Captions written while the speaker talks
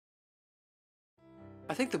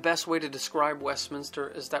I think the best way to describe Westminster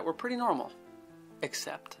is that we're pretty normal.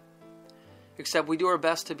 Except we do our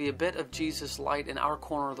best to be a bit of Jesus' light in our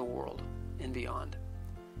corner of the world and beyond.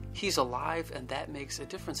 He's alive, and that makes a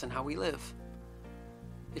difference in how we live.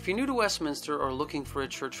 If you're new to Westminster or looking for a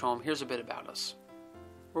church home, here's a bit about us.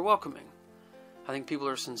 We're welcoming. I think people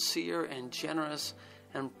are sincere and generous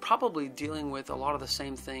and probably dealing with a lot of the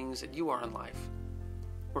same things that you are in life.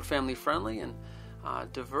 We're family friendly and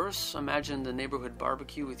diverse. Imagine the neighborhood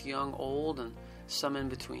barbecue with young, old, and some in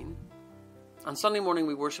between. On Sunday morning,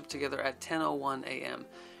 we worship together at 10:01 a.m.,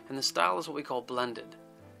 and the style is what we call blended,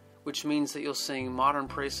 which means that you'll sing modern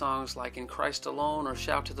praise songs like In Christ Alone or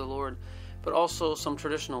Shout to the Lord, but also some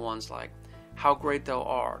traditional ones like How Great Thou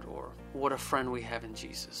Art or What a Friend We Have in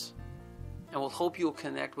Jesus. And we'll hope you'll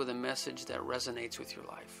connect with a message that resonates with your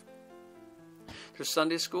life. There's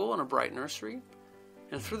Sunday school and a bright nursery,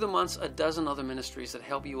 and through the months, a dozen other ministries that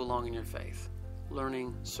help you along in your faith,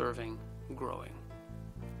 learning, serving, growing.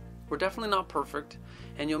 We're definitely not perfect,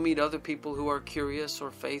 and you'll meet other people who are curious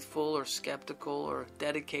or faithful or skeptical or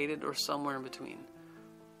dedicated or somewhere in between.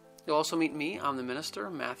 You'll also meet me, I'm the minister,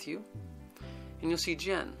 Matthew, and you'll see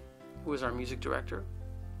Jen, who is our music director,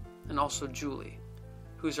 and also Julie,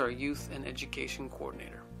 who's our youth and education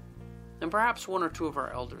coordinator, and perhaps one or two of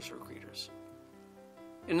our elders or greeters.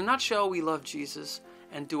 In a nutshell, we love Jesus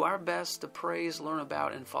and do our best to praise, learn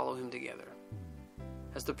about, and follow him together.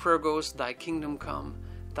 As the prayer goes, Thy kingdom come,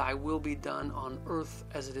 Thy will be done on earth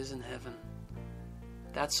as it is in heaven.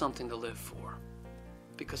 That's something to live for,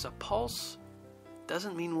 because a pulse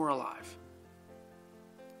doesn't mean we're alive.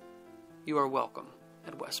 You are welcome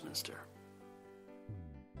at Westminster.